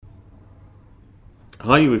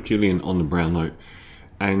Hi, you with Julian on the Brown Note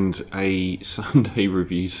and a Sunday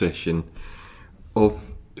review session of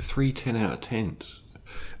 3 out of 10s.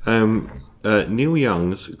 Neil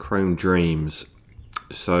Young's Chrome Dreams.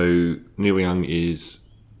 So Neil Young is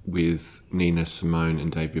with Nina Simone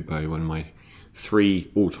and David Bowie, one of my 3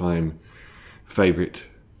 all-time favourite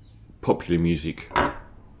popular music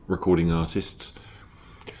recording artists,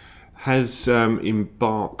 has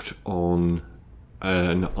embarked on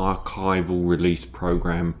an archival release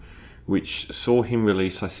program which saw him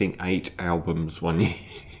release, I think, 8 albums one year.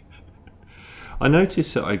 I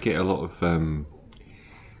noticed that I get a lot of,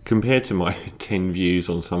 compared to my 10 views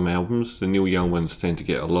on some albums, the Neil Young ones tend to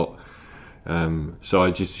get a lot. So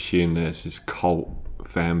I just assume there's this cult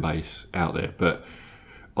fan base out there. But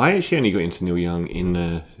I actually only got into Neil Young in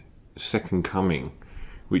the Second Coming,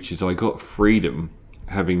 which is I got Freedom,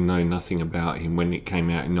 having known nothing about him when it came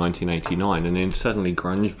out in 1989, and then suddenly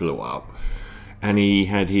grunge blew up, and he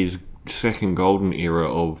had his second golden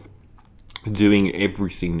era of doing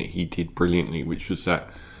everything that he did brilliantly, which was that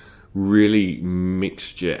really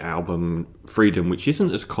mixture album Freedom, which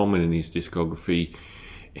isn't as common in his discography.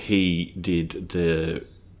 He did the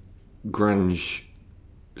grunge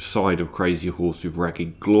side of Crazy Horse with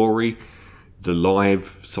Ragged Glory, the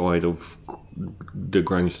live side of the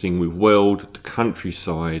grunge thing with World, the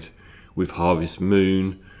countryside with Harvest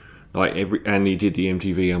Moon, and he did the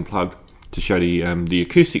MTV Unplugged to show the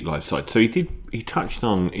acoustic live side. So he touched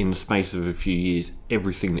on, in the space of a few years,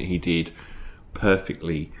 everything that he did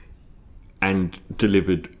perfectly and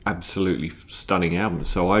delivered absolutely stunning albums.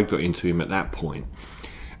 So I got into him at that point,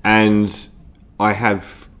 and I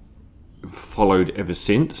have followed ever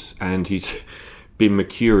since, and he's been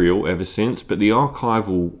mercurial ever since. But the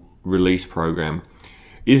archival release program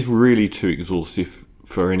is really too exhaustive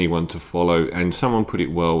for anyone to follow, and someone put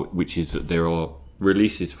it well, which is that there are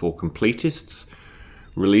releases for completists,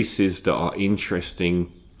 releases that are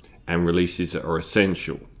interesting, and releases that are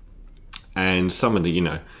essential. And some of the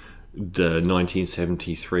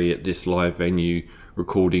 1973 at this live venue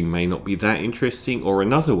recording may not be that interesting, or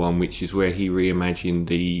another one which is where he reimagined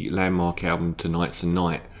the landmark album Tonight's the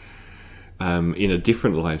Night in a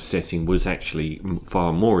different live setting was actually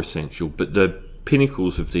far more essential. But the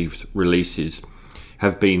pinnacles of these releases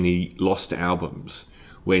have been the lost albums,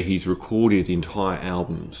 where he's recorded entire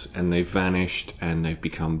albums and they've vanished and they've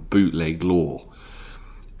become bootleg lore.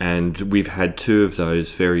 And we've had 2 of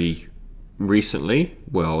those very recently,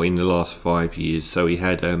 well, in the last 5 years. So he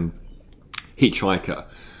had Hitchhiker,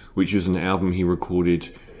 which was an album he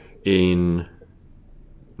recorded in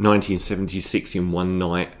 1976 in one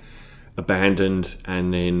night, abandoned,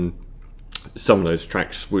 and then some of those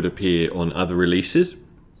tracks would appear on other releases.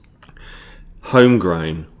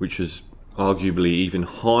 Homegrown, which was arguably even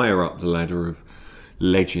higher up the ladder of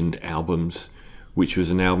legend albums, which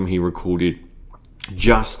was an album he recorded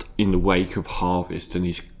just in the wake of Harvest and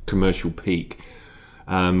his commercial peak,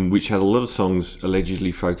 which had a lot of songs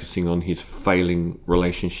allegedly focusing on his failing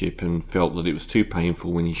relationship, and felt that it was too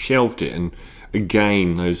painful when he shelved it. And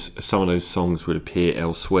again, some of those songs would appear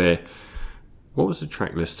elsewhere. What was the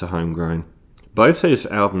track list to Homegrown? Both those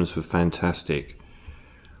albums were fantastic.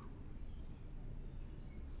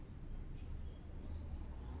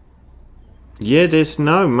 Yeah,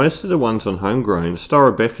 most of the ones on Homegrown. Star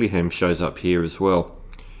of Bethlehem shows up here as well.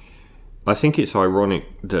 I think it's ironic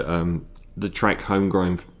that the track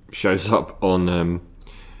Homegrown shows up on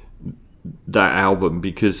that album,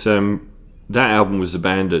 because that album was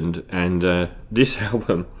abandoned, and this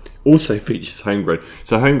album also features Homegrown.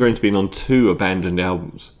 So Homegrown's been on 2 abandoned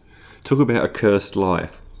albums. Talk about a cursed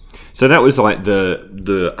life. So that was like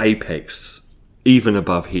the apex, even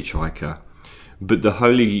above Hitchhiker. But the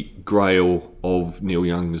holy grail of Neil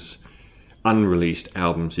Young's unreleased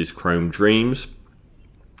albums is Chrome Dreams,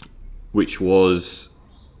 which was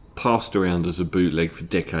passed around as a bootleg for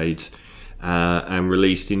decades, and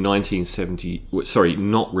released in 1970. Sorry,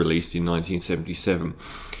 not released in 1977,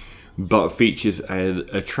 but features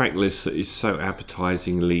a track list that is so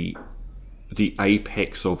appetizingly the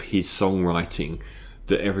apex of his songwriting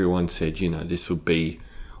that everyone said, this would be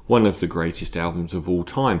one of the greatest albums of all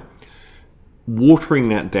time. Watering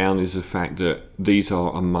that down is the fact that these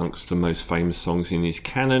are amongst the most famous songs in his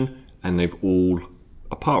canon, and they've all,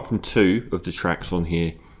 apart from 2 of the tracks on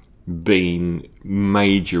here, been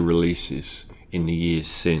major releases in the years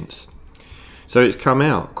since. So it's come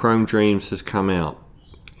out. Chrome Dreams has come out,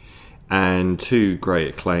 and to great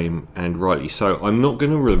acclaim, and rightly so. I'm not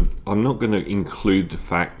going to include the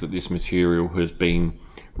fact that this material has been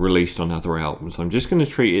released on other albums. I'm just going to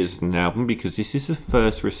treat it as an album, because this is the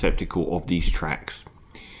first receptacle of these tracks,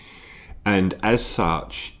 and as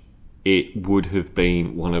such, it would have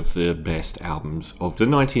been one of the best albums of the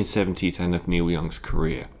 1970s and of Neil Young's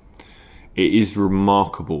career. It is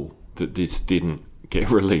remarkable that this didn't get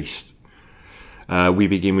released. We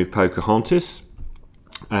begin with Pocahontas.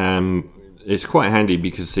 It's quite handy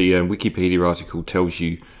because the Wikipedia article tells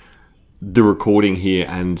you the recording here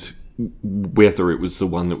and whether it was the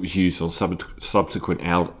one that was used on subsequent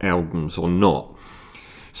albums or not.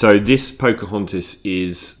 So this Pocahontas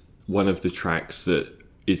is one of the tracks that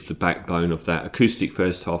is the backbone of that acoustic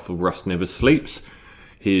first half of Rust Never Sleeps,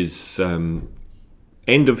 his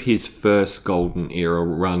end of his first golden era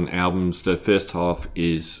run albums. The first half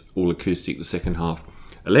is all acoustic, the second half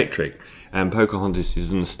electric, and Pocahontas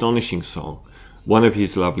is an astonishing song, one of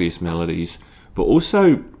his loveliest melodies, but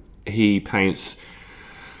also he paints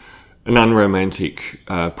an unromantic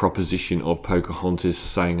proposition of Pocahontas,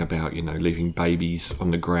 saying about, leaving babies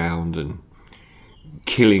on the ground and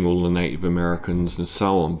killing all the Native Americans and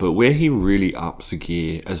so on. But where he really ups a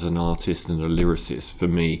gear as an artist and a lyricist for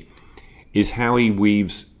me is how he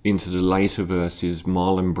weaves into the later verses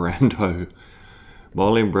Marlon Brando,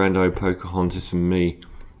 Pocahontas and Me,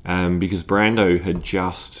 because Brando had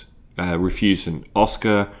just refused an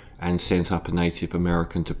Oscar and sent up a Native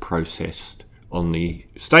American to protest on the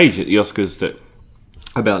stage at the Oscars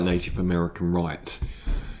about Native American rights.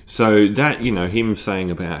 So that, him saying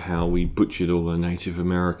about how we butchered all the Native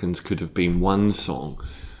Americans could have been one song,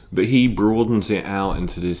 but he broadens it out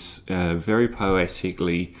into this very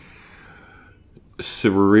poetically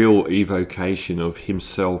surreal evocation of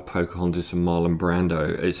himself, Pocahontas, and Marlon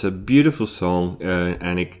Brando. It's a beautiful song,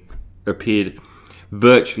 and it appeared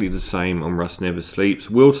virtually the same on Rust Never Sleeps.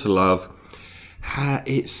 Will to Love,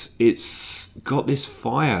 it's got this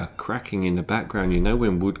fire cracking in the background.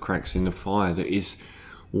 When wood cracks in the fire, that is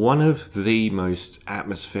one of the most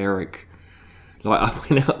atmospheric. I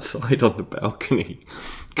went outside on the balcony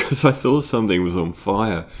because I thought something was on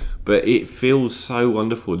fire, but it feels so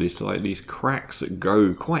wonderful. There's these cracks that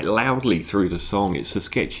go quite loudly through the song. It's the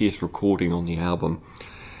sketchiest recording on the album.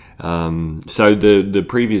 So the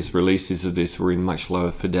previous releases of this were in much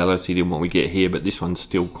lower fidelity than what we get here, but this one's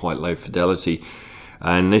still quite low fidelity.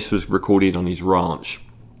 And this was recorded on his ranch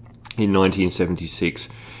in 1976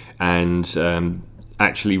 and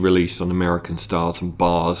actually released on American Stars and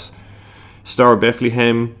Bars. Star of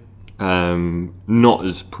Bethlehem, not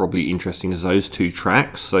as probably interesting as those two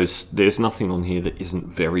tracks, so there's nothing on here that isn't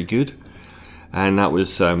very good. And that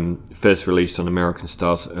was first released on American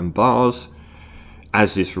Stars and Bars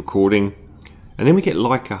as this recording. And then we get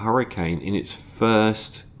Like a Hurricane in its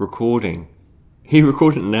first recording. He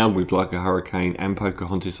recorded an album with Like a Hurricane and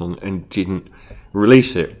Pocahontas on and didn't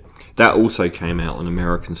release it. That also came out on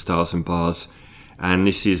American Stars and Bars, and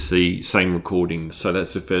this is the same recording, so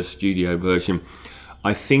that's the first studio version.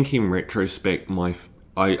 I think in retrospect,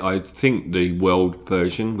 I think the world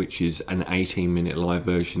version, which is an 18-minute live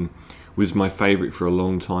version, was my favourite for a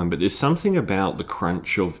long time, but there's something about the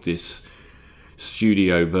crunch of this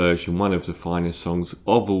studio version, one of the finest songs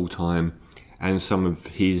of all time, and some of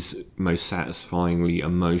his most satisfyingly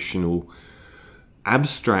emotional,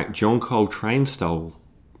 abstract John Coltrane style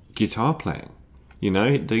guitar playing.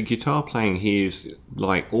 The guitar playing here is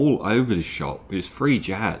all over the shop. It's free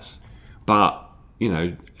jazz, but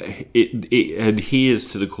it adheres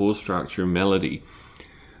to the chord structure and melody.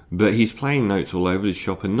 But he's playing notes all over the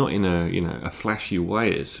shop, and not in a flashy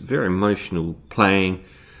way. It's very emotional playing.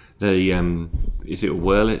 Is it a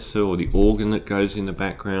Wurlitzer or the organ that goes in the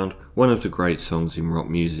background? One of the great songs in rock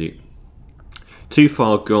music. Too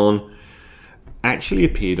Far Gone actually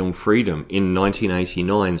appeared on Freedom in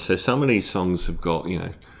 1989, so some of these songs have got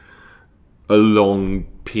a long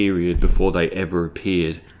period before they ever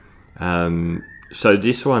appeared. So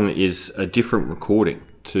this one is a different recording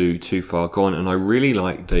to Too Far Gone, and I really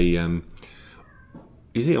like the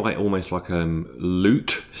is it almost like a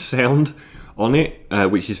lute sound on it,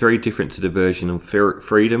 which is very different to the version of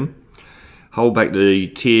Freedom. Hold Back the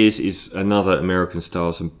Tears is another American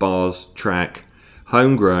Stars and Bars track.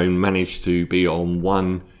 Homegrown managed to be on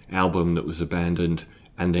one album that was abandoned,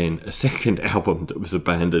 and then a second album that was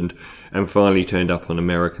abandoned, and finally turned up on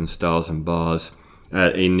American Stars and Bars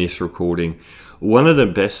in this recording. One of the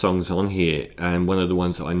best songs on here, and one of the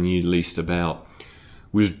ones that I knew least about,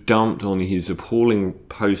 was dumped on his appalling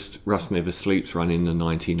post Rust Never Sleeps run in the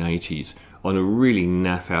 1980s on a really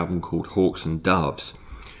naff album called Hawks and Doves,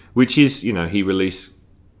 which is, he released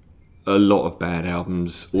a lot of bad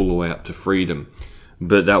albums all the way up to Freedom,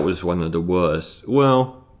 but that was one of the worst.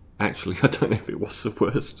 Well, actually, I don't know if it was the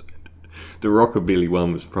worst. The Rockabilly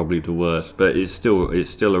one was probably the worst, but it's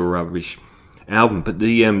still a rubbish album. But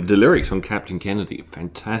the lyrics on Captain Kennedy are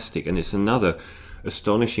fantastic, and it's another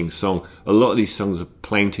astonishing song. A lot of these songs are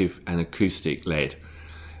plaintive and acoustic led,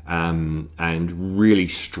 and really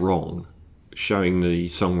strong, showing the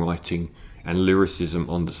songwriting and lyricism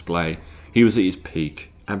on display. He was at his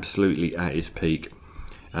peak, absolutely at his peak,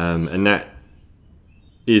 and that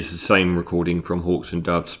is the same recording from Hawks and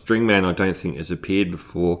Doves. Stringman I don't think has appeared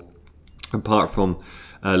before, apart from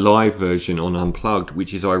a live version on Unplugged,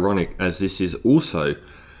 which is ironic as this is also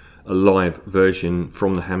a live version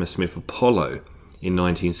from the Hammersmith Apollo in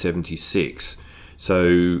 1976.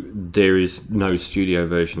 So there is no studio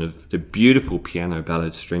version of the beautiful piano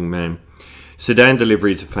ballad Stringman. Sedan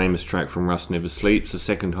Delivery is a famous track from Rust Never Sleeps. The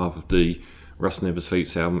second half of the Rust Never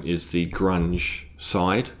Sleeps album is the grunge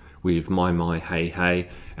side with My Hey Hey,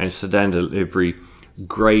 and Sedan Delivery,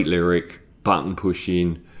 great lyric, button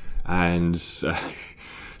pushing, and some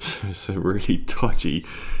really dodgy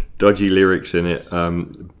lyrics in it,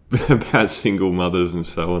 about single mothers and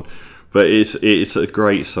so on. But it's a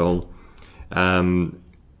great song, and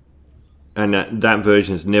that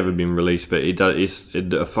version has never been released, but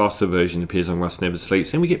a faster version appears on Rust Never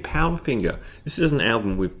Sleeps. Then we get Powderfinger. This is an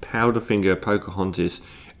album with Powderfinger, Pocahontas,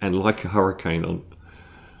 and Like a Hurricane on.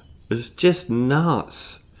 It's just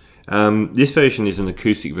nuts. This version is an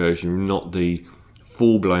acoustic version, not the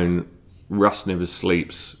full-blown Rust Never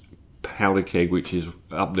Sleeps Powder Keg, which is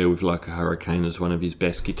up there with Like a Hurricane as one of his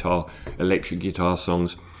best electric guitar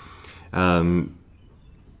songs. I'm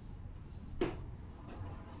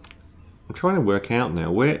trying to work out now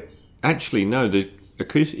where. Actually, no,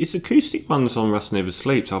 it's acoustic ones on Rust Never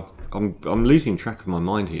Sleeps. I'm losing track of my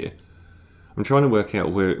mind here. I'm trying to work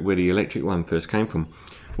out where the electric one first came from.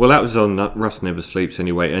 Well, that was on Rust Never Sleeps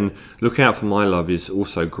anyway, and Look Out for My Love is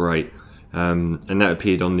also great, and that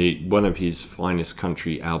appeared on one of his finest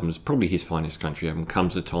country albums, probably his finest country album,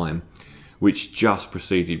 Comes a Time, which just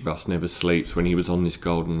preceded Rust Never Sleeps when he was on this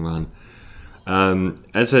golden run.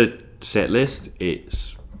 As a set list,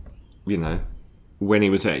 it's, when he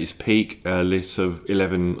was at his peak, a list of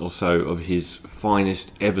 11 or so of his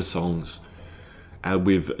finest ever songs,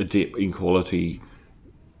 with a dip in quality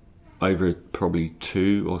over probably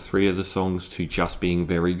 2 or 3 of the songs to just being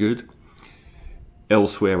very good.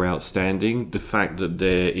 Elsewhere outstanding, the fact that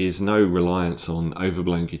there is no reliance on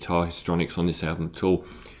overblown guitar histronics on this album at all.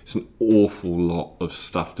 It's an awful lot of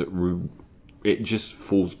stuff that it just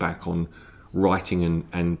falls back on writing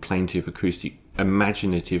and plaintive acoustic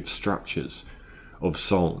imaginative structures of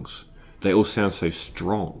songs. They all sound so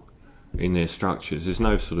strong in their structures. There's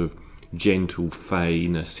no sort of gentle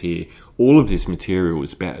fayness here. All of this material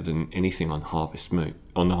is better than anything on Harvest.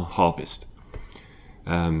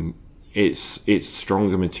 It's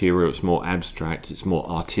stronger material. It's more abstract. It's more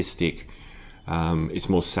artistic. It's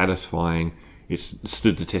more satisfying. It's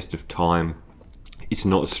stood the test of time. It's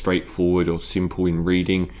not as straightforward or simple in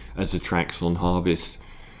reading as the tracks on Harvest.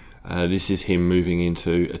 This is him moving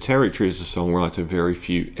into a territory as a songwriter very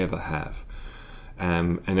few ever have,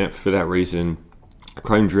 and for that reason,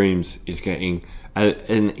 Chrome Dreams is getting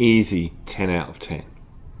an easy 10 out of 10.